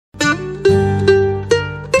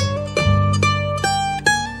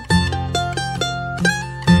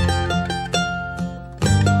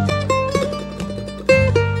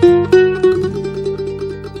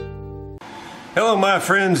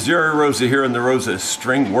friends, Jerry Rosa here in the Rosa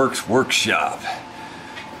String Works Workshop.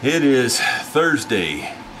 It is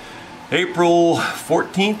Thursday, April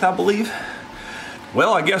 14th, I believe.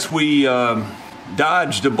 Well, I guess we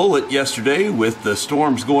dodged a bullet yesterday with the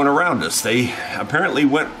storms going around us. They apparently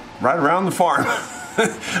went right around the farm.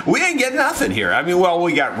 We didn't get nothing here. I mean, well,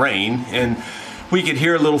 we got rain and we could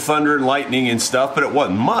hear a little thunder and lightning and stuff, but it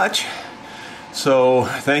wasn't much. So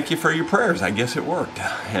thank you for your prayers. I guess it worked.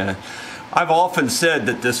 I've often said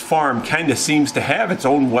that this farm kind of seems to have its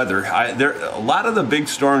own weather. A lot of the big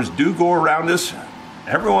storms do go around us.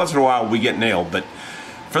 Every once in a while we get nailed, but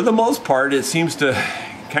for the most part it seems to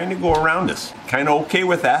kind of go around us. Kind of okay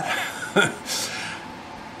with that.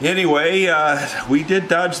 Anyway, we did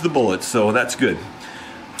dodge the bullets, so that's good.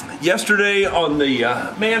 Yesterday on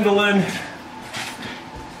the mandolin,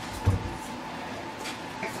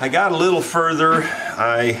 I got a little further.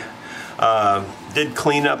 I did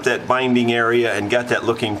clean up that binding area and got that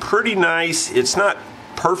looking pretty nice. It's not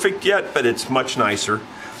perfect yet, but it's much nicer.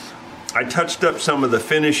 I touched up some of the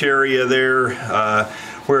finish area there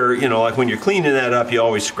where, you know, like when you're cleaning that up, you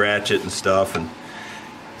always scratch it and stuff. And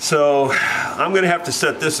so I'm going to have to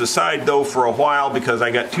set this aside though for a while because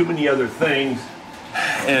I got too many other things.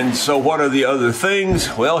 And so what are the other things?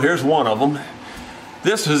 Well, here's one of them.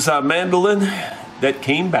 This is a mandolin that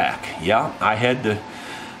came back. Yeah,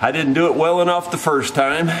 I didn't do it well enough the first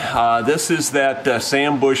time. This is that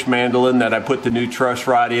Sam Bush mandolin that I put the new truss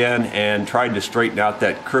rod in and tried to straighten out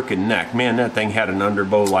that crooked neck. Man, that thing had an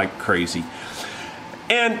underbow like crazy.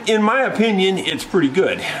 And in my opinion, it's pretty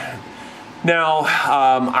good. Now,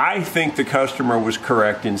 I think the customer was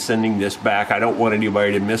correct in sending this back. I don't want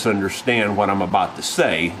anybody to misunderstand what I'm about to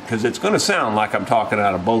say, because it's going to sound like I'm talking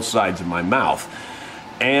out of both sides of my mouth.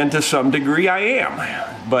 And to some degree I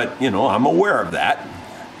am. But, you know, I'm aware of that.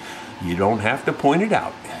 You don't have to point it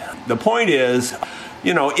out. The point is,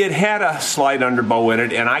 you know, it had a slight underbow in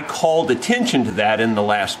it, and I called attention to that in the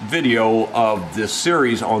last video of this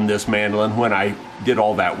series on this mandolin when I did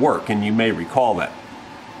all that work, and you may recall that.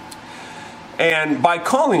 And by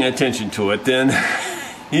calling attention to it, then,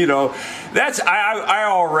 you know, I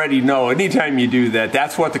already know anytime you do that,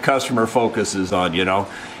 that's what the customer focuses on, you know.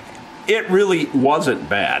 It really wasn't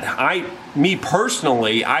bad. Me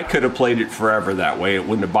personally, I could have played it forever that way. It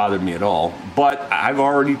wouldn't have bothered me at all. But I've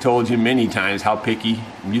already told you many times how picky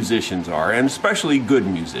musicians are, and especially good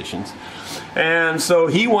musicians. And so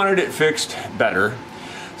he wanted it fixed better.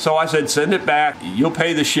 So I said, send it back. You'll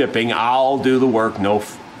pay the shipping. I'll do the work.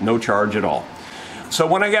 No charge at all. So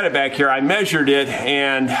when I got it back here, I measured it,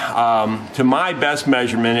 and to my best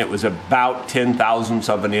measurement, it was about 0.010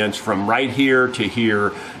 of an inch from right here to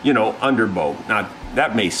here, you know, underbow. Now,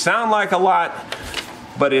 that may sound like a lot,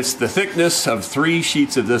 but it's the thickness of 3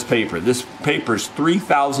 sheets of this paper. This paper's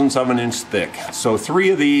 0.003 of an inch thick. So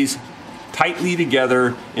 3 of these tightly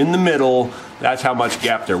together in the middle, that's how much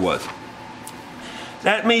gap there was.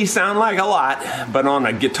 That may sound like a lot, but on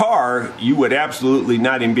a guitar, you would absolutely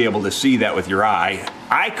not even be able to see that with your eye.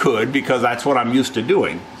 I could, because that's what I'm used to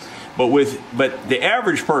doing. But the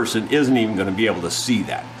average person isn't even going to be able to see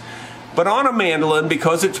that. But on a mandolin,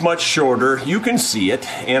 because it's much shorter, you can see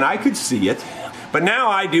it, and I could see it. But now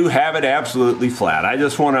I do have it absolutely flat. I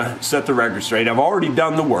just want to set the record straight. I've already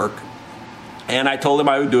done the work, and I told him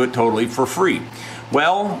I would do it totally for free.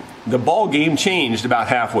 Well, the ball game changed about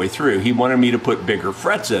halfway through. He wanted me to put bigger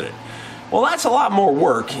frets in it. Well, that's a lot more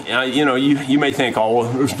work. You know, you may think, oh,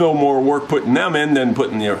 well, there's no more work putting them in than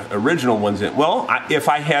putting the original ones in. Well, if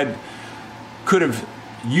I could have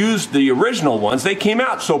used the original ones, they came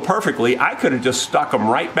out so perfectly, I could have just stuck them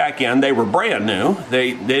right back in. They were brand new.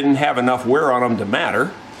 They didn't have enough wear on them to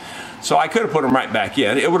matter. So I could have put them right back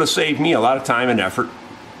in. It would have saved me a lot of time and effort.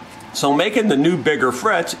 So making the new bigger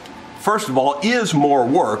frets, first of all, is more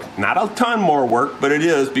work. Not a ton more work, but it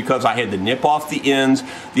is, because I had to nip off the ends.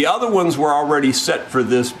 The other ones were already set for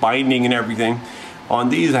this binding and everything. On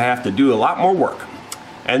these, I have to do a lot more work.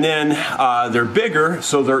 And then they're bigger,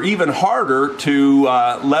 so they're even harder to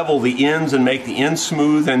level the ends and make the ends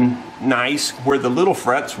smooth and nice, where the little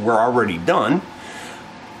frets were already done.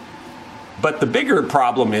 But the bigger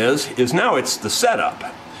problem is now it's the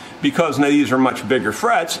setup. Because now these are much bigger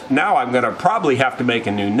frets, now I'm going to probably have to make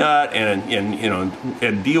a new nut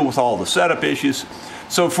and deal with all the setup issues.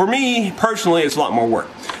 So for me personally, it's a lot more work.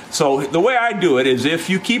 So the way I do it is,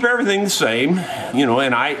 if you keep everything the same, you know,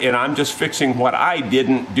 and I'm just fixing what I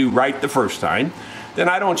didn't do right the first time, then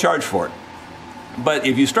I don't charge for it. But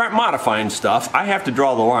if you start modifying stuff, I have to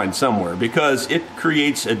draw the line somewhere, because it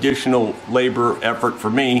creates additional labor effort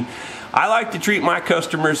for me. I like to treat my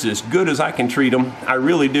customers as good as I can treat them. I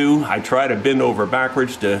really do. I try to bend over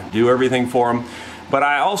backwards to do everything for them. But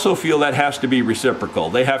I also feel that has to be reciprocal.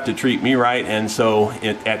 They have to treat me right, and so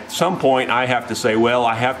at some point I have to say, well,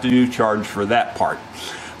 I have to charge for that part.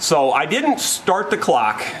 So I didn't start the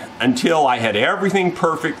clock until I had everything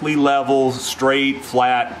perfectly level, straight,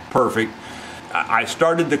 flat, perfect. I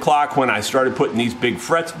started the clock when I started putting these big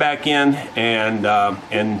frets back in,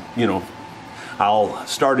 and you know, I'll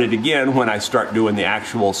start it again when I start doing the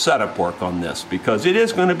actual setup work on this, because it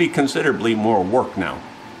is going to be considerably more work now.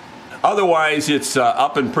 Otherwise, it's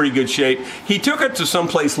up in pretty good shape. He took it to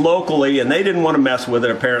someplace locally, and they didn't want to mess with it,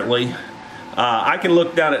 apparently. I can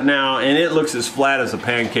look down it now, and it looks as flat as a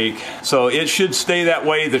pancake. So it should stay that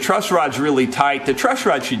way. The truss rod's really tight. The truss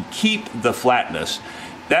rod should keep the flatness.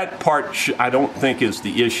 That part, I don't think, is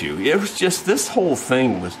the issue. It was just, this whole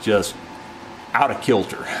thing was just out of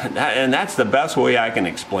kilter. And that's the best way I can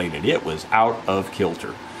explain it. It was out of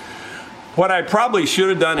kilter. What I probably should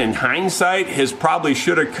have done in hindsight is probably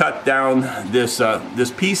should have cut down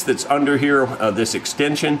this piece that's under here, this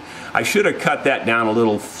extension. I should have cut that down a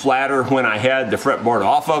little flatter when I had the fretboard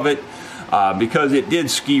off of it, because it did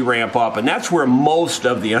ski ramp up, and that's where most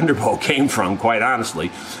of the underbow came from, quite honestly.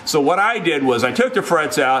 So what I did was I took the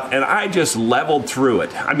frets out and I just leveled through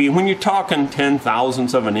it. I mean, when you're talking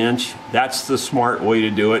 10/1000ths of an inch, that's the smart way to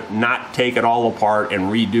do it, not take it all apart and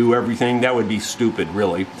redo everything. That would be stupid,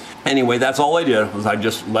 really. Anyway, that's all I did, was I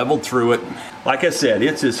just leveled through it. Like I said,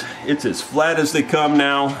 it's as flat as they come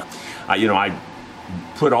now. You know, I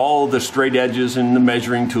put all the straight edges in the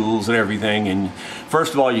measuring tools and everything, and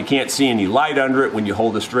first of all, you can't see any light under it when you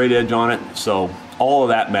hold a straight edge on it, so all of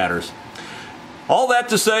that matters. All that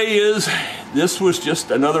to say is, this was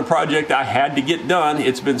just another project I had to get done.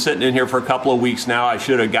 It's been sitting in here for a couple of weeks now. I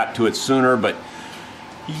should have got to it sooner, but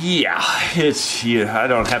yeah, I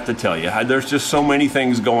don't have to tell you. There's just so many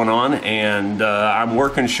things going on, and I'm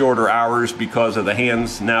working shorter hours because of the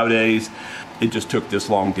hands nowadays. It just took this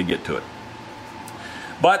long to get to it.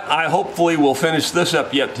 But I hopefully will finish this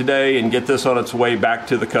up yet today and get this on its way back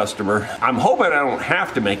to the customer. I'm hoping I don't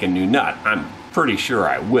have to make a new nut. I'm pretty sure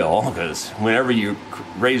I will, because whenever you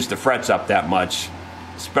raise the frets up that much,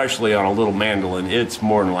 especially on a little mandolin, it's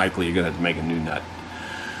more than likely you're going to have to make a new nut.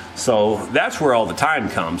 So that's where all the time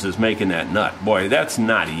comes, is making that nut. Boy, that's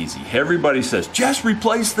not easy. Everybody says, just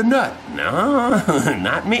replace the nut. No,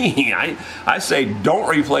 not me. I say don't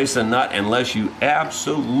replace the nut unless you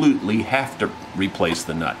absolutely have to replace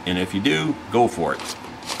the nut. And if you do, go for it.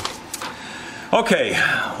 Okay,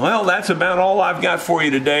 well, that's about all I've got for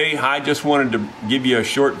you today. I just wanted to give you a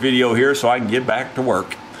short video here so I can get back to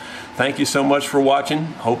work. Thank you so much for watching.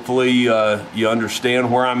 Hopefully you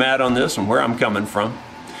understand where I'm at on this and where I'm coming from.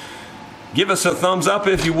 Give us a thumbs up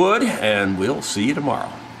if you would, and we'll see you tomorrow.